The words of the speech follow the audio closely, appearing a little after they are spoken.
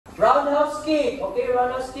Roundhouse kick. Okay,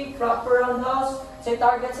 roundhouse kick. Proper roundhouse. Say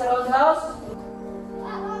target sa roundhouse.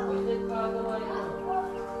 Pointed pa naman ito.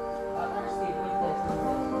 Stay pointed.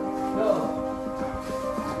 Go.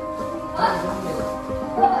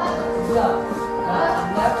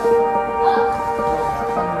 Left.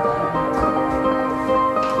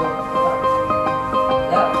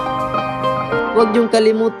 Huwag niyong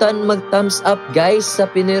kalimutan mag-thumbs up guys sa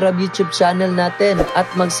Pinoy Rab YouTube channel natin at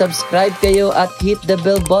mag-subscribe kayo at hit the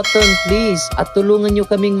bell button please at tulungan niyo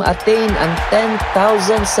kaming ma-attain ang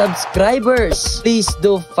 10,000 subscribers. Please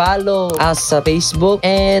do follow us sa Facebook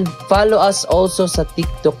and follow us also sa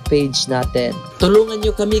TikTok page natin. Tulungan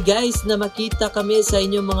niyo kami guys na makita kami sa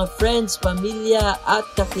inyong mga friends, pamilya at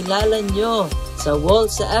kakilala niyo sa wall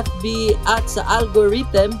sa FB at sa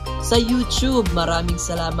algorithm sa YouTube. Maraming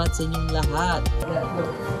salamat sa inyong lahat. Yeah, go.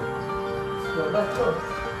 Go, let's go.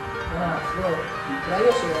 Go. Try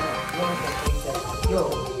your share. Go.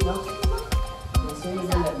 No? Same as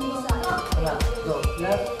the left. Go.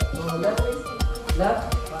 Left. Go left. Left.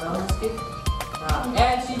 Parang skip.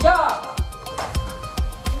 And she jump.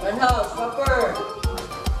 Roundhouse. Proper.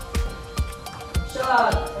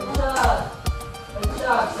 Shot. Shot.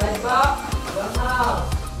 Shot. Side back. Roundhouse.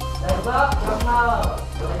 Side back. Roundhouse.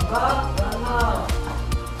 Side back. Roundhouse.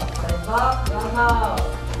 Side back. Roundhouse.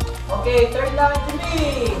 Okay, third line to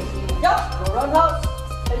me. Yup. Go roundhouse.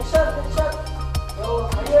 Headshot. Headshot. Go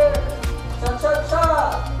higher. Shot. Shot.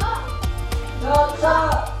 Shot. Shot.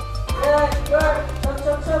 Shot. Good. Good. Shot.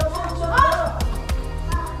 Shot. Shot. Shot. Shot.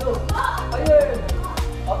 Go higher.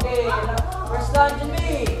 Okay, first line to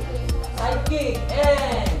me. Side kick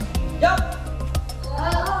and jump.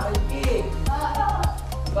 Side kick.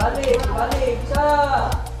 Balik, balik,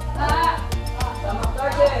 shot. Sama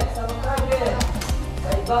target, sama target.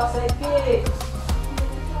 Side back, side kick.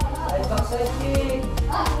 Side back, side kick.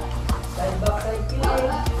 Side back, side kick.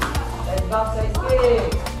 Side back, side kick.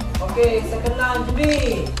 Okay, second line to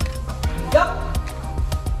me. Jump.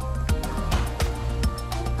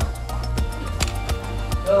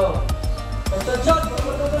 Go. Shot, shot, shot.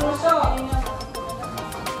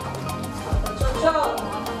 Shot, shot.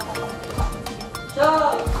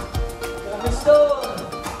 Shot. Stone.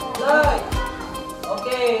 Light.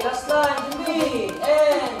 Okay, last line to me.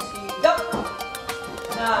 And she jump.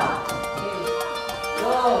 Now. Okay.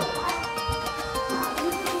 Go.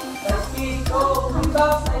 Side kick. Go.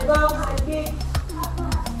 Side back, side kick.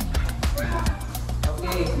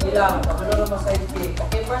 Okay, hindi lang. Kapalo naman side kick.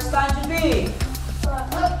 Okay, first line to me.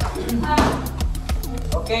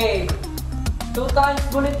 Okay, 2 times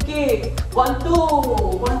bullet kick. 1, 2,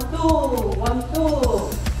 1, 2, 1,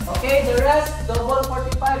 2. Okay, the rest double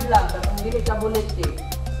 45 lang. Kung hindi ka bullet kick.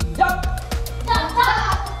 Jump!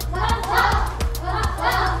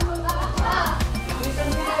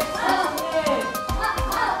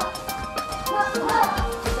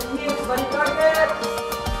 Body target.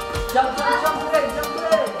 Jump, jump, jump, leg, jump,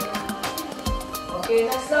 leg. Okay,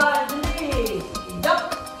 next line, Jimmy.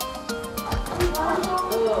 Jump.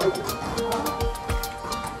 Go.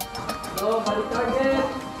 Go, body target.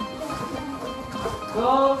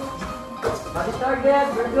 Go. Body target.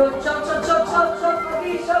 Very good. Shot, shot, shot, shot, shot.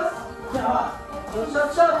 Okay, shot. Go, shot,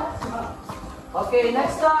 shot. Okay,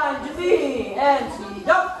 next time, Jimmy. And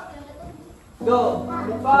jump. Go.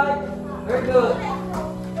 45. Very good.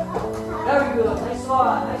 Very good. Nice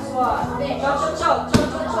one. Nice one. Shot, shot, shot. Shot,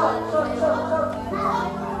 shot, shot. Shot, shot, shot.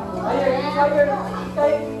 Higher, higher,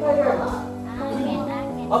 higher.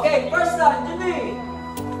 Okay, first line, Jimmy.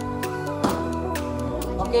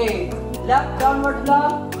 Okay, left downward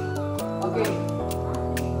block. Okay.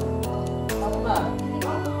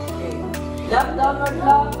 Okay, left downward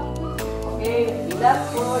block. Okay, left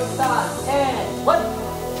forward stand. And 1.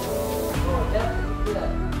 Go left,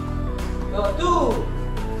 go 2.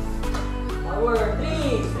 Power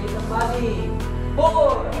 3. Straight the body.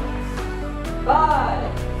 4. 5.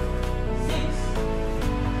 6.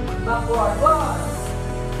 Backward 1.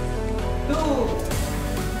 2, 3,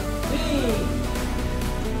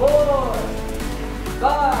 4,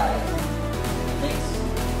 5, 6.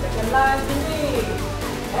 Second line to me.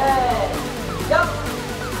 And jump.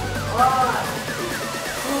 1,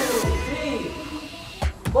 2, 3,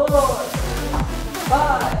 4,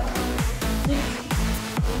 5, 6.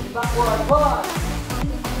 Backward 1,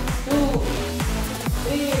 2,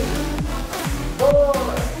 3, 4,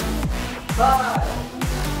 5.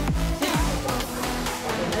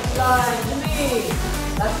 Line to me.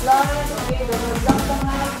 Last line. Okay, double jump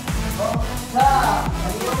naman. Sa.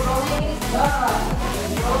 Sa.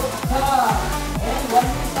 Sa. And 1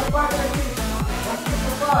 piece apart. 1 piece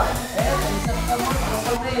apart. And isang kamot.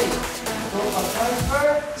 Kasabay. So, pag-transfer.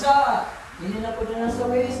 Sa. Hindi na po din sa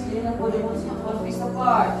waist. Hindi na po din sa one waist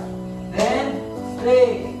apart. Then,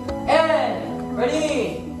 straight. And,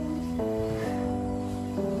 ready.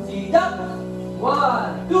 Sit up.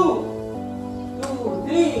 1, 2, 2,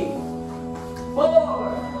 3, 4.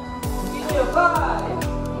 Continue. 5,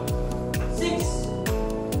 6.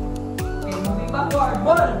 Okay, moving backward.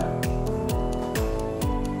 1,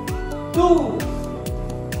 2,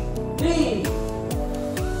 3,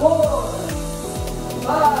 4,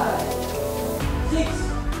 5, 6.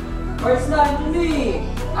 First line, 3.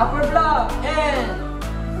 Upper block and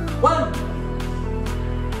 1.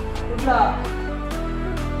 Upper block.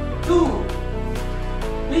 2,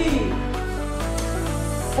 3,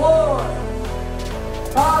 4,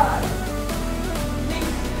 5, 6.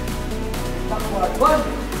 Backward. 1,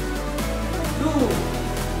 2,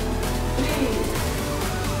 3,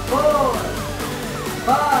 4,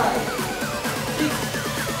 5, 6.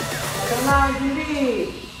 Second line,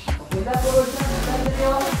 3. Okay, that's all.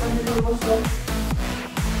 Continue also.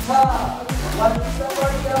 Sa 1 sa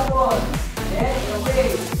party ako. Then,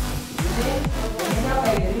 okay. Ini na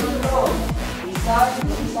kayo. Dito.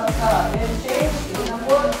 Isa ka. Then, change. Ini na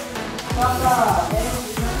po. Saka. Then,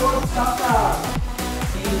 ini na po. Saka.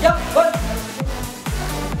 Sijak. 1,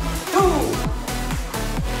 2,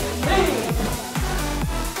 3,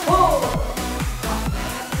 4,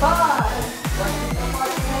 5. 1 sa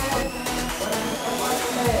party.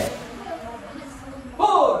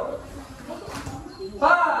 4,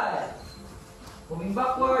 5. Moving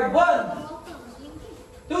backward. 1,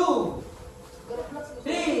 2,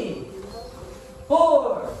 3,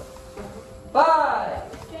 4, 5,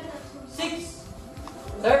 6.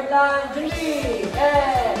 Third line, 3.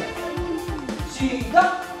 And sit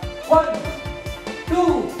up. 1,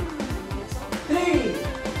 2, 3,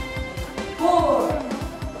 4,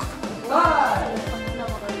 5.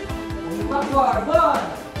 Moving backward. 1,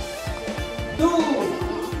 2,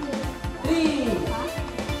 3,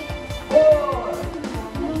 4,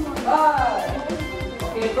 5.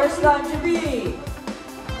 Okay, first line should be.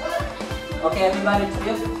 Okay, everybody,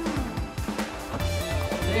 serious?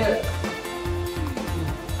 Serious?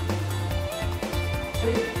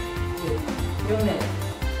 Yung net.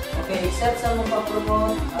 Okay, except sa mga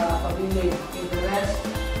pa-promote, pabili. Okay, the rest,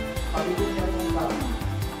 pabili niya ng pa.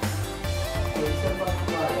 Okay, except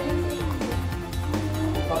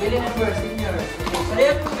pabili members, seniors. Okay,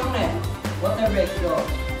 sarap yung net. Water break, go.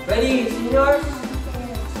 Ready, seniors?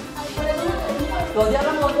 Go,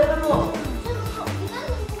 diyan mo.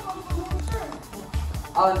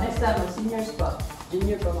 Next time, seniors pa.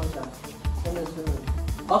 Junior pa mo siya.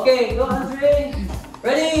 Okay, go, Andre.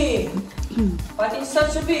 Ready? Pati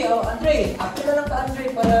start should be. Oh, Andre. After na lang ka,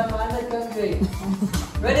 Andre, para maanad ka, Andre.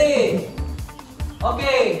 Ready?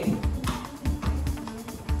 Okay.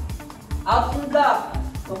 Out in block.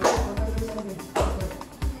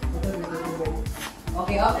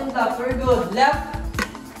 Okay, out in block. Very good. Left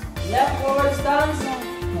forward stance.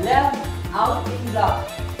 Left out in block.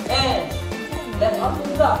 And left out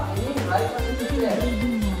in block. And then right out in the left.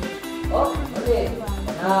 Oh, okay.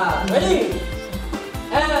 Ready?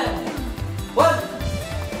 And 1.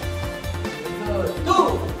 Good. 2.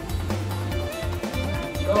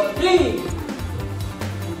 Go 3.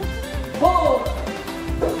 4.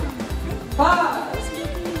 5.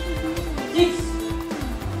 6.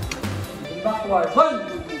 Backward. 1.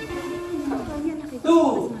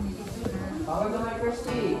 2. Power to my first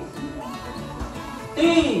 3.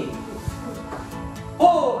 3.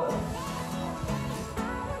 4.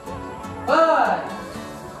 5.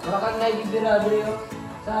 Marakang naibibira dito.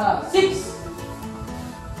 Sa 6.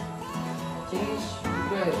 Change.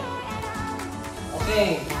 Good.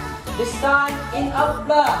 Okay. This time, in out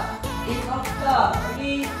block. In out block.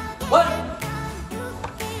 Ready? 1.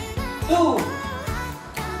 2.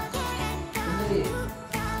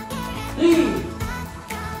 3.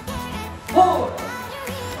 4.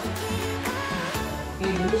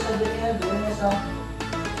 Okay, dito sa ganyan. Doon na sa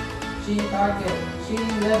chin target. Chin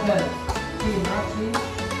level. Chin, not chin.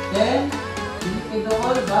 Then, hindi kayo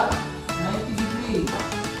doon, back 90 degree.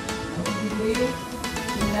 90 degree,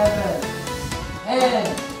 chin level. And,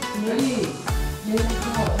 ready. Yan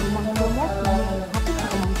mo.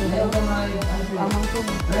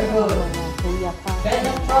 Very good. Bend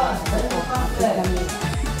up front. Bend up front leg.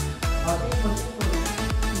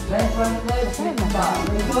 Bend front leg. Straight and back.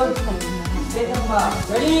 Very good. Straight and back.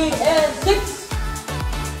 Ready? And 6.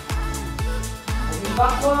 Moving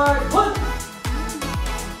backward. 1.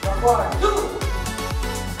 Backward. 2.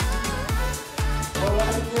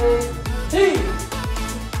 Forward. 3.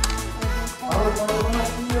 Forward.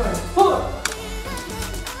 4.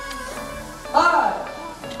 5.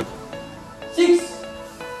 6.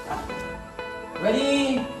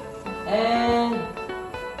 And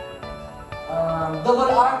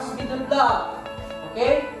double arms, middle block.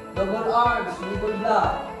 Okay? Double arms, middle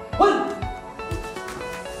block. Pull!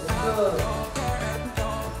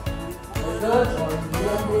 Very good.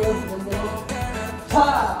 Very good.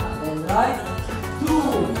 Ta! Then right. 2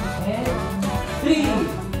 and 3.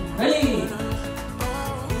 Ready?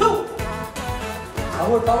 2.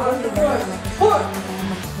 Power, power, 4.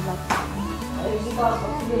 Ayun pa,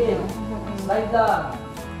 pagpilin. Slide down.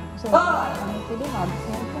 5.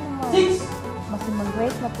 6. Masih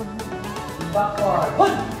mag-break na po. Backward.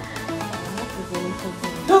 1.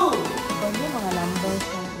 2. Pwede mga numbers.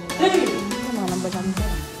 3. Mga numbers.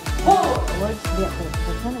 4. Words di ako.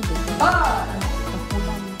 5.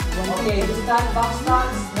 Okay, this time back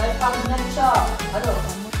stance. Right hand, neck shot. Ano?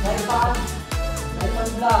 Right hand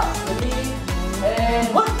block. Ready?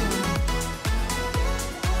 And 1.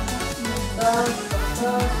 Stance,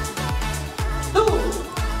 stance. 2.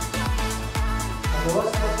 Dua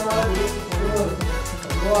stance. Dua.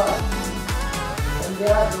 Dua.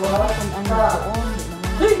 Tiga, dua. Start.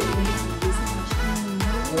 3.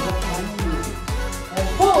 And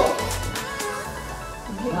 4.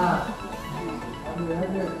 Nah.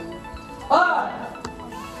 5.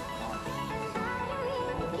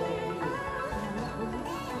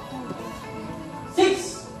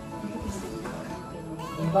 6.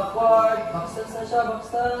 Backward. Back stance na siya. Back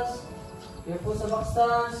stance. Careful sa back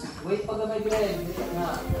stance. Wait pag may grade. Wait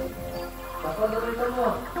na. Backward gamito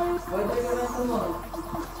mo. Wait gamito mo.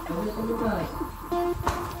 Gamito mo na.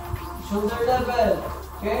 Shoulder level.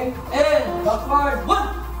 Okay? And backward.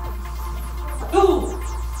 1. 2.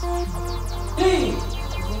 3.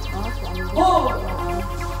 4.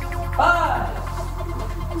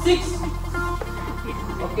 5. 6.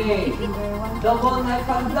 Okay. Double knife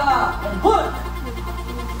hand block. And 1.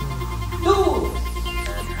 2.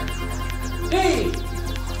 3.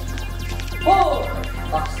 4.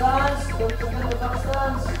 Back stance. Don't forget the back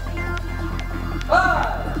stance.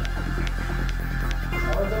 5.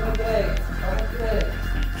 Power the break. Power break.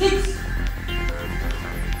 6.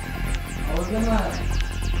 Power the mat.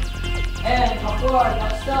 And backward.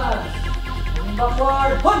 Back stance. And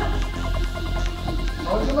backward. 1.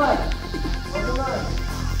 Power the mat. Power the mat.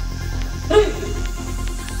 3.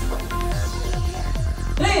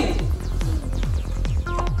 3.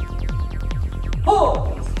 4.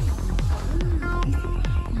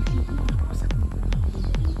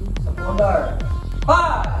 Shoulder. 5.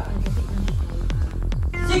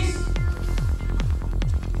 6.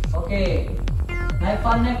 Okay. Knife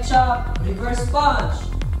on neck chop. Reverse punch.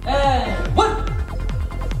 And 1.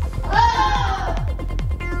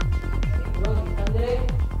 Good.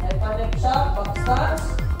 Knife on neck chop. Back stance.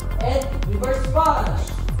 And reverse punch.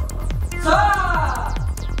 Sa!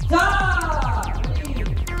 Sa!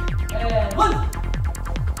 And 1.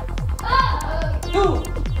 2.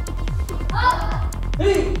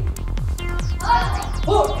 3.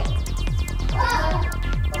 4.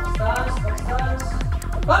 Back stance.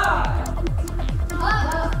 5.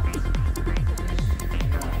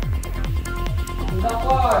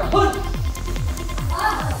 Backward. 1.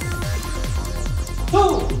 2.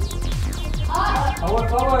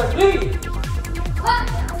 Power. 3.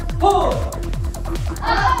 4.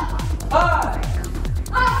 5.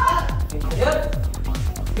 Okay, good.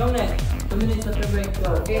 Come next. 2 minutes after break.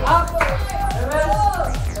 Okay, up.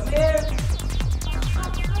 Rest. Come here.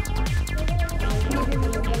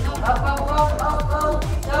 Up.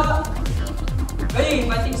 Stop. Ready,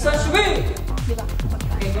 fighting start, ready.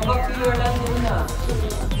 Okay, go back to your line muna.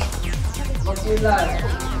 Back to your line.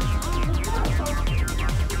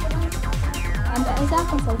 Anda, isa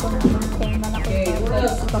akong cellphone naman kay malaki. Okay, una,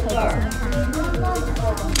 start.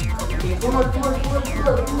 Okay, forward.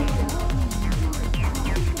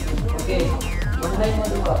 Okay, one line mo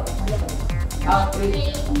diba?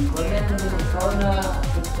 Three. One line mo diba? Ikaw na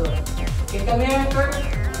gusto. Okay, come here, Kurt.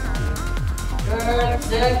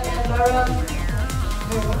 Jack, and Laura.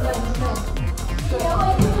 Okay, one line.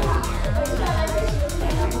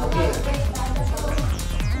 Okay.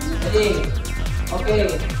 Ready? Okay.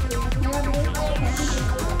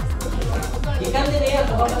 Ikan din yan.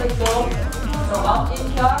 Kababalik ko. So, out in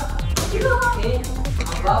ka. Okay.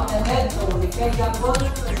 Above the head. So, likay gambol.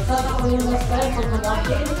 Saan ako yung last time? Pag mag-out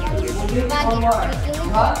in, moving forward.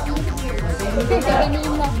 Diba? Same with that.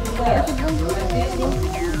 There.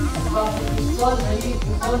 Above the pistol. Ready?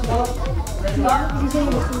 Pistol. Go. Let back.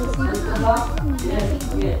 Let back.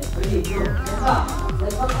 Yes. Ready? Go. Let back.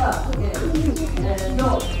 Let back ka. Okay. And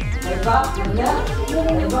go. Let back.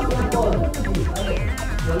 Let back yung ball. Okay.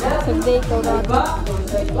 Go left. Side back. Go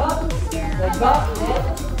side back. Side back. And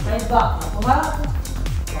side back. Ako ha?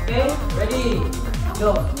 Okay. Ready?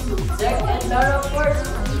 Go. Jack and Lara first.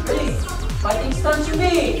 Ready? Fighting stance to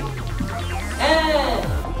me. And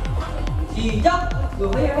he jump. Go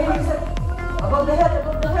here, here, set. Above the head,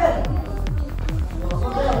 above the head. Go,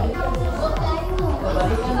 above the head.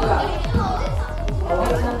 Balikan ka.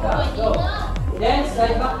 Balikan ka. Go. Then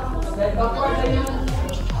slide back. Slide backward na yun.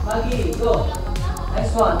 Magi. Go.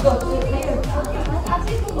 Next one. Go. Here.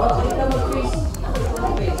 Go. Balikan mo, Chris.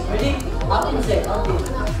 Ready? Up in set. Up in.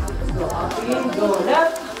 Go. Up in. Go.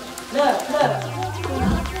 Left. Left. Left.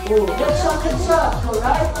 Go. Good shot. Good shot. Go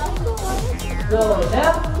right. Go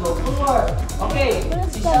left. Go forward. Okay.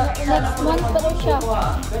 Next month pa rin siya.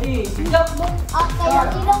 Ready? Jump. Kaya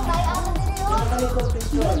ilong, kaya ano din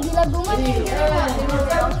yun? Gilagungan yun.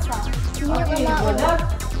 Okay. Go left.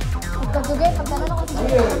 Pagkadugay, pagkaroon ako sa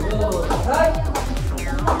Here. Go right.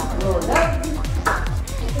 Go left.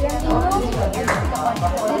 Kaya ilong.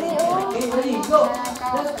 Okay. Ready? Go.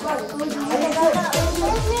 Left. Right.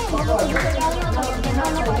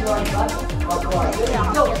 Backward. Ready?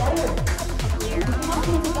 Go. Here.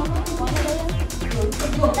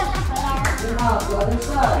 Go. The other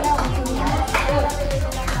side.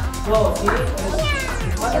 Go. See?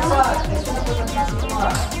 Other side.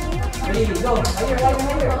 Ready? Go. Here.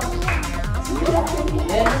 Here.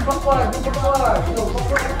 Then move backward. Move backward. Go.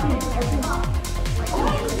 Backward.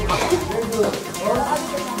 Very good.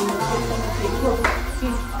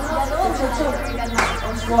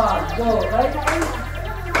 Squad. Go. Right.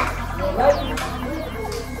 Go right.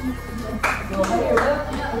 Go higher left.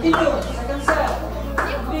 Continue. Second set.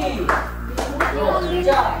 3. Go. Good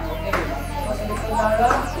job. Okay.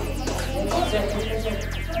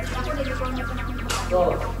 Go.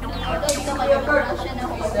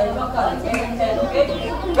 Okay.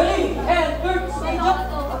 Ready? And third. Stand up.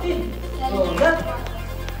 Up in. Go left.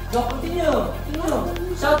 Go. Continue.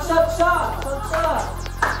 Continue. Shot. Shot. Shot. Shot. Shot.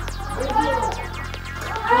 Very good.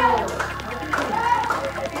 Go.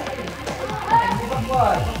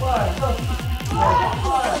 Backward. Backward. Go.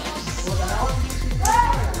 Backward. Go down.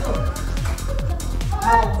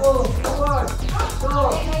 Go. Forward. Go.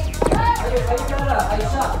 Ayo Lara.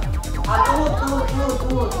 Aisyah. Tuhut.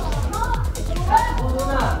 Tuhut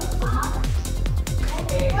na.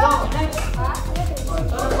 Okay. Go. Next.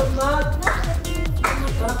 Tarapon mat.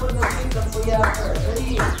 Tarapon na six ang kuya.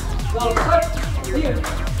 Ready. Go. Cut. Here. Here.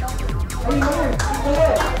 Go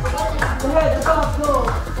ahead. Go ahead. Stop. Go.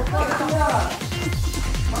 Backward.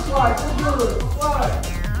 Backward. Good. Backward.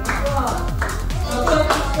 Backward.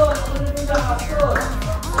 Stop.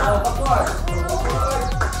 Backward.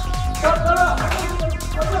 Stop. Lara.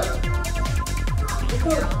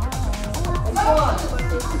 Good. Next one.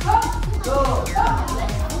 Go.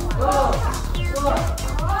 Go. Go.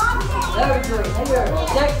 Very good. Here.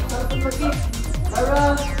 Jack.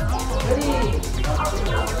 Lara. Ready.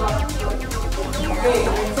 Okay.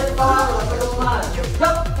 Set pa. Lapaluman.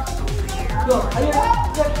 Jump. Go. Here.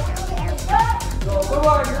 Jack. Go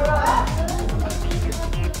forward. Lara.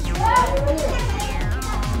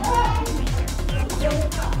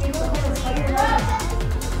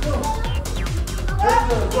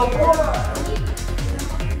 Go forward.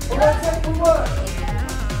 Forward, set, forward.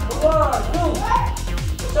 Forward, two.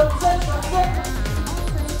 Shot, set, shot, set.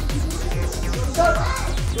 Shot,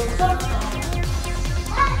 shot.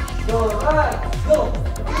 Go right, go.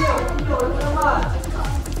 Continue, ito naman.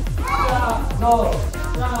 Go.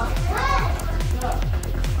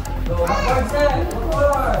 Go, backward set,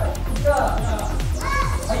 forward.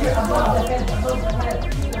 Ayun, above the head, above the head.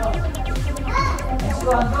 Next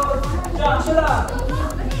one, go. Shula.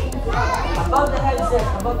 Above the head, set,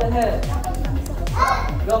 above the head.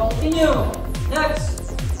 Go, continue. Next.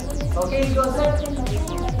 Okay, go set.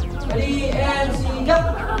 Ready, and see,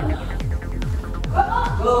 jump.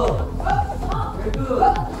 Go. Very good.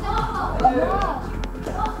 Higher.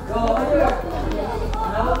 Go, higher.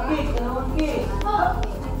 Another kick.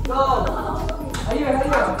 Go. Higher.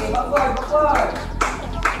 Okay, backward.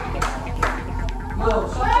 Go.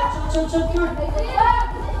 Shoot.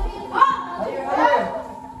 Higher.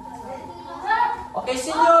 Okay,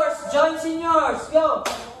 seniors. Join seniors. Go.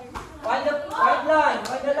 Find the line.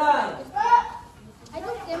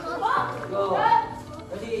 Go.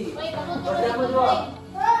 Ready. Pagdala mo.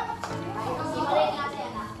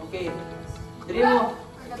 Okay. Diri mo.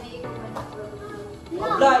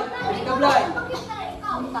 Blind. Bring ka blind.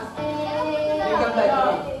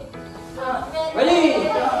 Ready.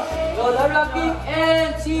 Go, Lara, kick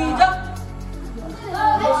and see, jump.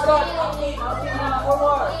 Go, start.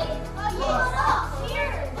 Forward.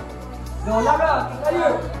 Go, Lara, kick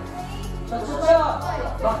higher. Shot.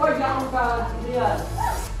 Backward lang ang ka-clear.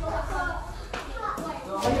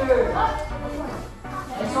 Go, higher.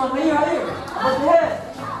 Next one, higher. Above the head.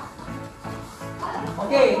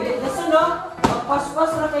 Okay, listen no.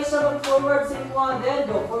 Pas-pas na kayo sa forward sa inyo.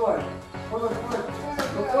 Then go forward. Forward.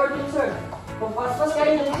 Go forward din, sir. Kung pas-pas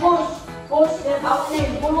kayo, then push. Push, then out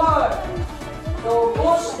in. Forward. So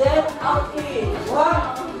push, then out in.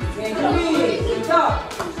 1, 2, 3.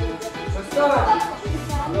 Stop. Start.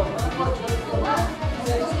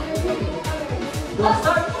 Go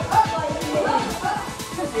start.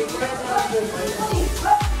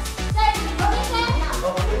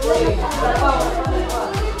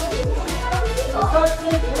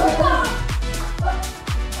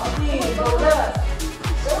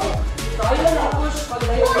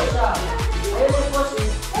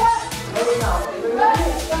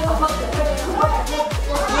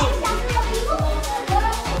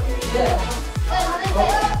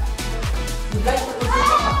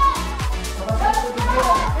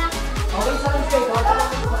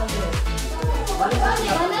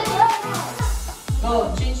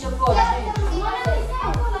 Go, change your pose.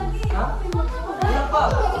 Ha? Wala pa.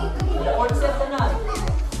 Fourth set na na.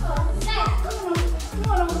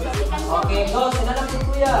 Okay, go. Sinalang po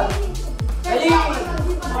kuya. Ready?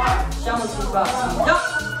 Siya magsipa. Jump!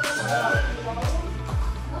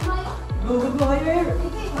 Go higher.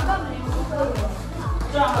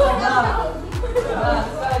 Jump!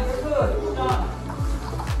 Very good.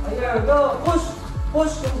 Higher, go. Push!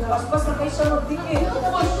 Push! Pas-pas na kayo siya magdikit.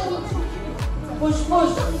 Push!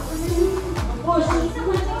 Push!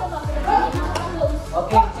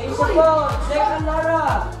 Okay, change the ball. Zek and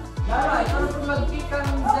Lara. Lara, ikaw na po mag-kick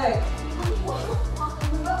ang Zek.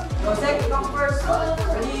 Go, Zek, ikaw first.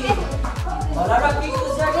 Ready? Oh, Lara, kick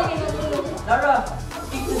to Zek. Lara,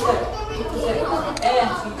 kick to Zek. And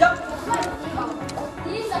jump.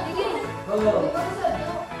 Go.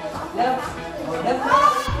 Left. Oh, left.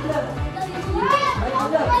 Right,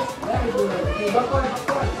 left. Very good. Okay, backward.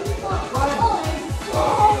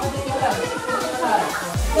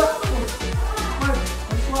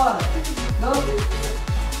 No?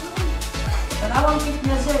 Tanawang kick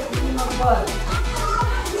niya siya, hindi mag-ball.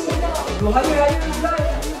 Go higher,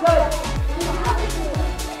 slide.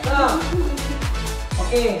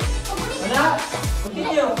 Okay. Mana?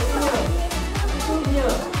 Continue.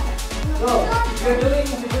 Go. You're doing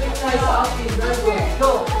nice. Okay, very good.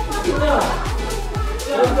 Go. Continue.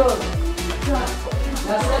 Very good.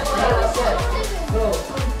 Last set. Go.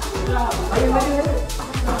 Are you ready?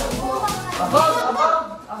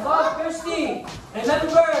 Above, Kirsty.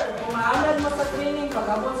 Remember, kung maanan mo sa training,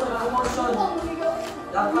 pag-abot sa promotion,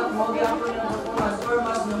 dapat mo giyapon ng performance or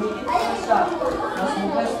mas lumiit ka siya. Mas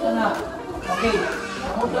mubest ka na. Okay.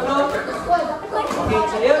 Kamutanong? Okay,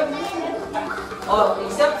 sayo. Oh,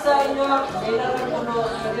 except sa inyo, kailangan ko no,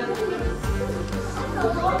 sayo.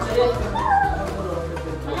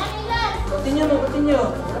 Continue.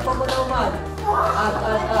 Wala pa ko na uman.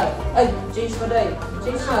 Ay, change pa day.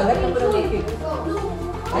 Change na. Lagi pa lang kick.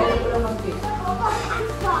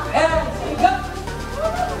 And, go!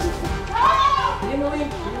 Hindi mo win.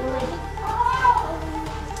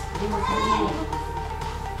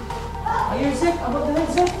 Ayun, Zek. Above the head,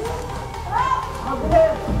 Zek. Above the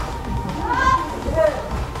head.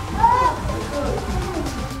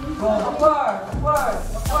 Go, upward.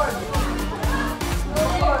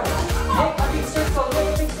 Make a big circle,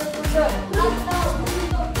 Zek.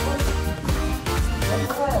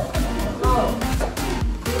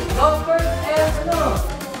 Go first and no.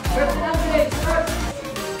 First and break. First.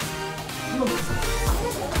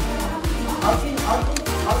 Out in and break.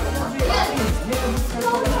 Make a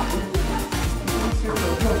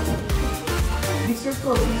big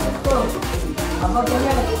circle. Go. Above the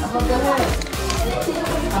head.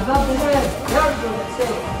 Very good. Let's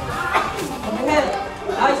say. On the head.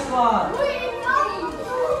 Nice one.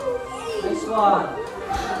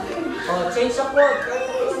 Oh, change the foot.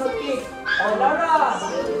 Kick. Oh, Lara!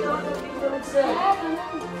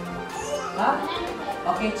 Huh?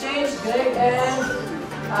 Okay, change Greg and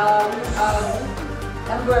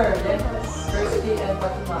Amber, then Kirsty and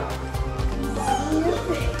Fatima.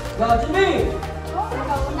 Go, Jimmy!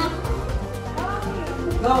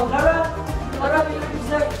 Go, Lara! Lara, be with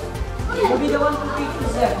Zek. You be the one to kick to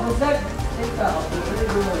Zek. Zek, take that. Okay, very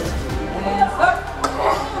good. And start!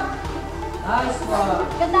 Nice one.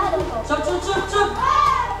 Chop!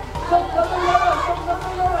 Stop, Lara!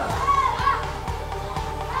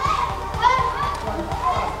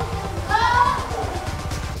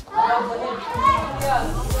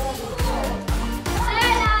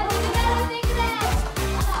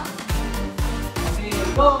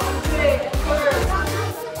 Go, Andre, and first,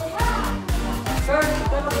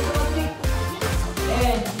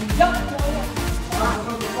 and jump.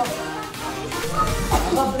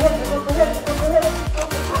 Above the head.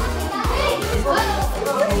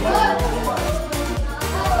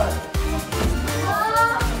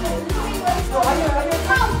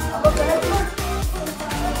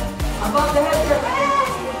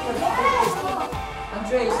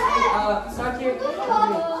 Start here.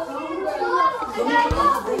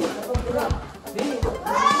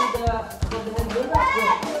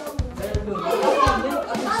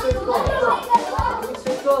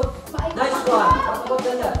 Nice one.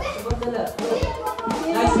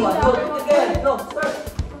 Nice one. Go again. Go. Start.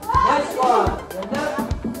 Nice one.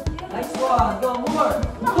 Nice one. Go more.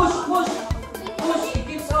 Push, push, push. It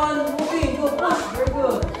keeps on moving. Go push. Very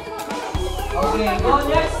good. Okay. Go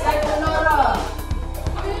next. Sayonara.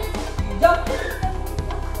 Jump.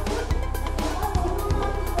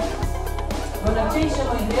 Kung nag-change siya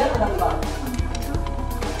mo, hindi yan lang ba?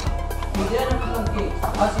 Hindi yan ang cake.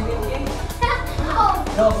 Sige, cake.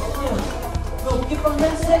 No, go, keep on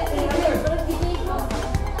one set in here.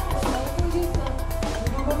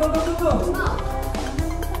 Go.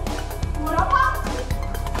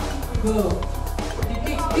 Go.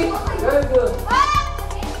 Kick. Very good.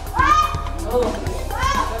 Go.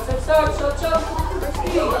 Start. Start.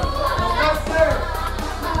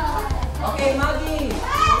 Okay, Maggie.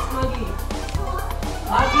 Yes, Maggie.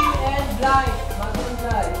 Maggie and Blythe.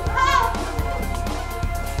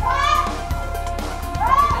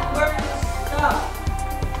 Stop.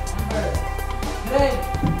 Greg,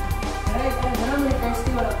 ano may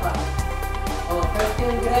Kirsty wala pa? Oh, Kirsty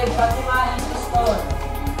and Greg, Fatima and Kriston.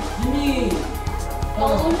 Jimmy.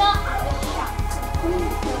 Oh.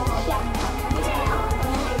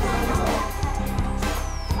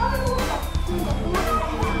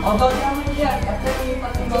 Oh, go down with that. After you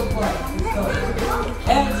put the gold for it.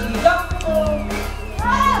 And she jump.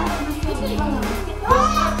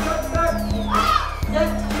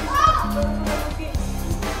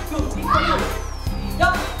 Start.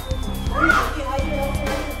 Jump.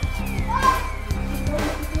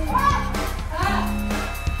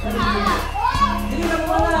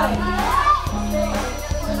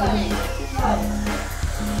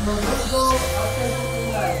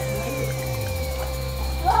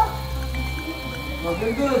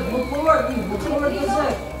 Very good. Move forward. Move forward.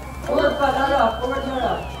 Forward pa, Lara. Forward,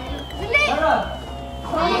 Lara. Lara.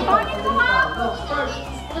 Go, start.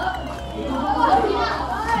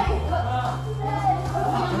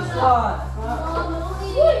 This one.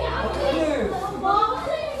 Over here.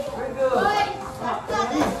 Very good.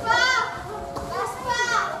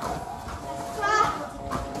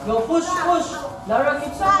 Go, push. Lara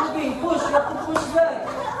keeps on moving. Push. You have to push back.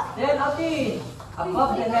 Then up in.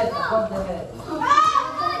 Above the head.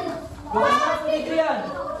 Go, start with Adrian.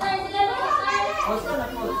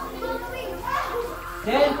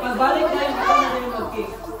 Then, pagbalik na yung ikaw na rin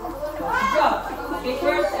mag-kick. Jump. Kick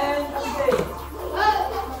first and stay.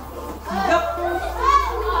 Jump.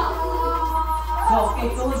 So, okay,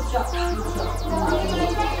 tuhod siya.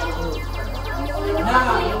 Na,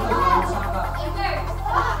 yung saka.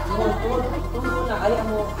 Tuhod na. Ayaw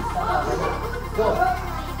mo. Go.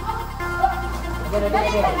 Again.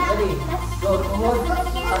 Ready. Go, tuhod.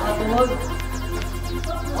 Tuhod.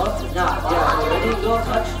 Oh, now, yeah. Ready, go,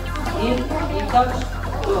 touch. Knee, touch.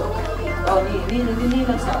 Go. Oh, knee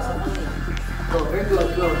lang sa knee. Go, very good.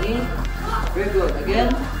 Go, knee. Very good. Again,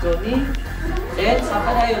 go, knee. Then,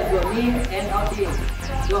 saka na yun. Go, knee and out in.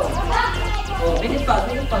 Go. Oh, minute pass.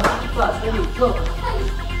 Ready, go.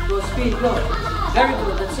 Go, speed, go. Very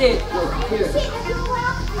good, that's it. Go, here.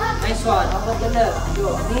 Nice one. How about the left?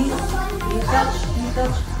 Go, knee touch.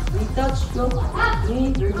 Knee touch, go.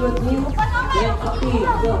 Knee, very good, knee. Then, up in.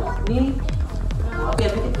 Go, knee. Okay,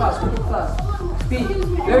 make it fast. Speed.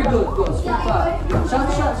 Very good. Go. Speed fast.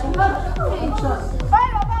 Shot.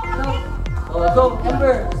 Oh, go.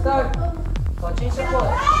 Number. Start. Oh, change the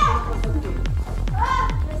ball.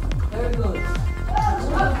 Very good.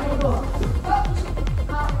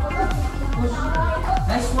 Push.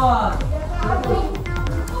 Nice one. Push.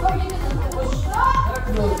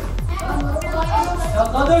 Very good. Shot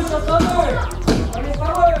cover.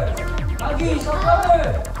 Power. Maggie, shot cover.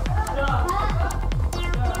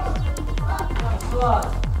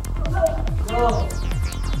 Go.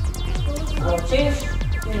 Change.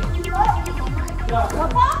 Go,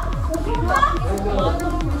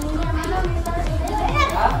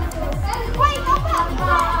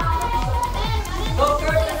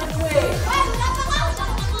 Kurt, and way.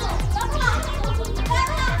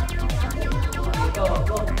 Go.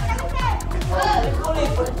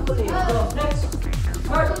 Fully. Go. Next.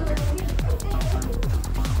 Kurt.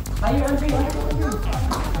 Higher, Andre.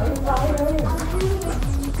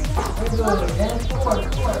 Very good. Then forward.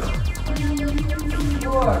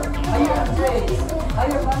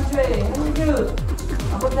 Higher, Andre. Very good.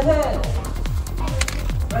 Above the head.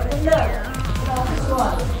 Right and left. This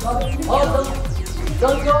one. Oh,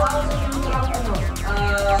 don't go out.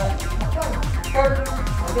 Third.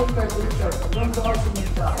 Again, first picture. Don't go out to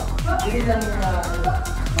make ka. Hindi lang yung mask.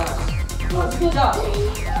 Go, shot.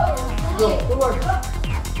 Go, forward.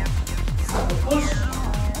 Push.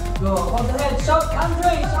 Go, on the head. Shout,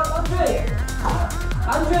 Andre! Shout, Andre!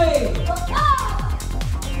 Andre!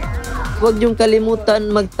 Huwag niyong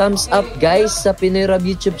kalimutan mag-thumbs up guys sa Pinoy Rab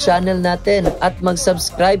YouTube channel natin at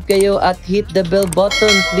mag-subscribe kayo at hit the bell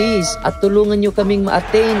button please at tulungan niyo kaming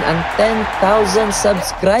ma-attain ang 10,000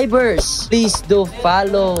 subscribers. Please do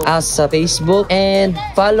follow us sa Facebook and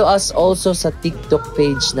follow us also sa TikTok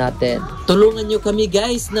page natin. Tulungan niyo kami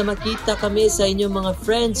guys na makita kami sa inyong mga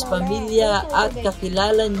friends, pamilya at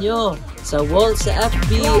kakilala niyo sa wall, sa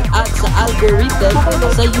FB at sa algorithm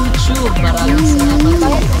sa YouTube. Maraming salamat sa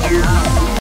inyo.